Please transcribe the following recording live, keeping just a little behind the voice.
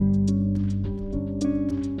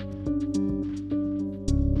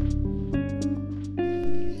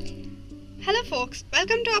folks,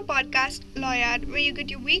 welcome to our podcast, Lawyard, where you get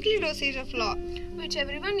your weekly dosage of law, which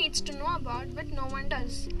everyone needs to know about but no one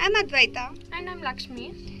does. I'm Advaita. And I'm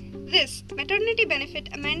Lakshmi. This Maternity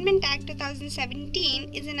Benefit Amendment Act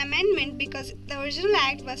 2017 is an amendment because the original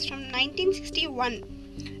act was from 1961.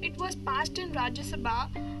 It was passed in Rajya Sabha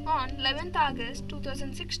on 11th August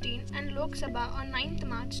 2016 and Lok Sabha on 9th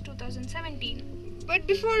March 2017. But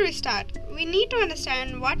before we start, we need to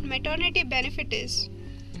understand what maternity benefit is.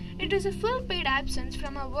 It is a full paid absence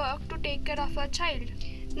from our work to take care of our child.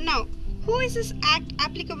 Now, who is this act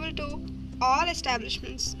applicable to? All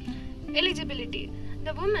establishments. Eligibility.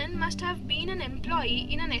 The woman must have been an employee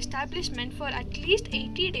in an establishment for at least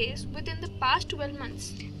 80 days within the past 12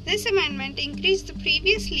 months. This amendment increased the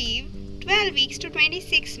previous leave 12 weeks to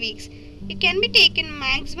 26 weeks. It can be taken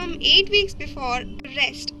maximum 8 weeks before,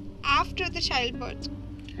 rest after the childbirth.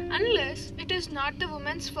 Unless it is not the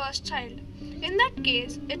woman's first child. In that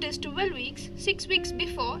case, it is 12 weeks, 6 weeks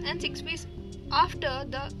before and 6 weeks after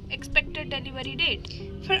the expected delivery date.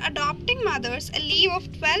 For adopting mothers, a leave of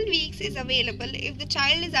 12 weeks is available if the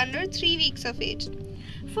child is under 3 weeks of age.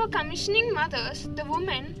 For commissioning mothers, the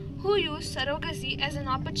women who use surrogacy as an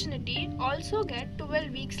opportunity also get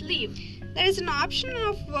 12 weeks leave. There is an option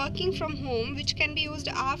of working from home which can be used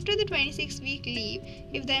after the 26-week leave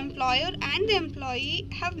if the employer and the employee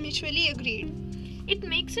have mutually agreed. It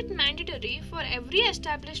makes it mandatory for every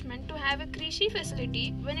establishment to have a Krishi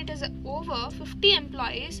facility when it is over 50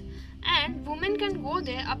 employees, and women can go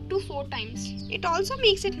there up to 4 times. It also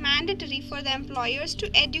makes it mandatory for the employers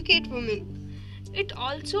to educate women. It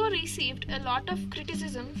also received a lot of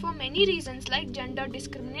criticism for many reasons like gender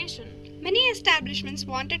discrimination. Many establishments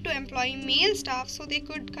wanted to employ male staff so they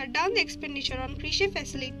could cut down the expenditure on Krishi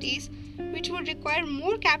facilities, which would require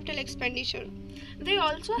more capital expenditure. They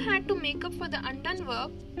also had to make up for the undone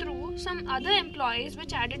work through some other employees,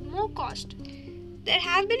 which added more cost. There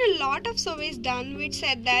have been a lot of surveys done which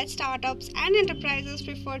said that startups and enterprises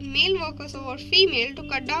preferred male workers over female to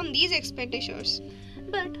cut down these expenditures.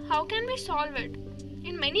 But how can we solve it?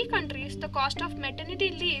 In many countries, the cost of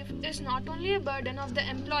maternity leave is not only a burden of the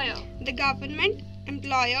employer. The government,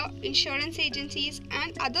 employer, insurance agencies,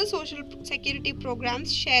 and other social security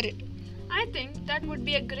programs share it. I think that would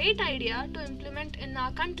be a great idea to implement in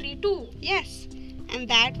our country too. Yes, and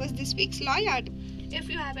that was this week's Lawyard. If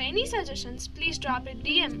you have any suggestions, please drop a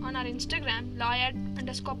DM on our Instagram,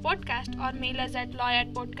 lawyard_podcast, or mail us at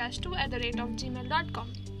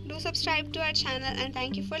lawyardpodcast2@gmail.com. Do subscribe to our channel and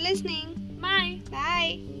thank you for listening. Bye.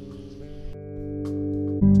 Bye.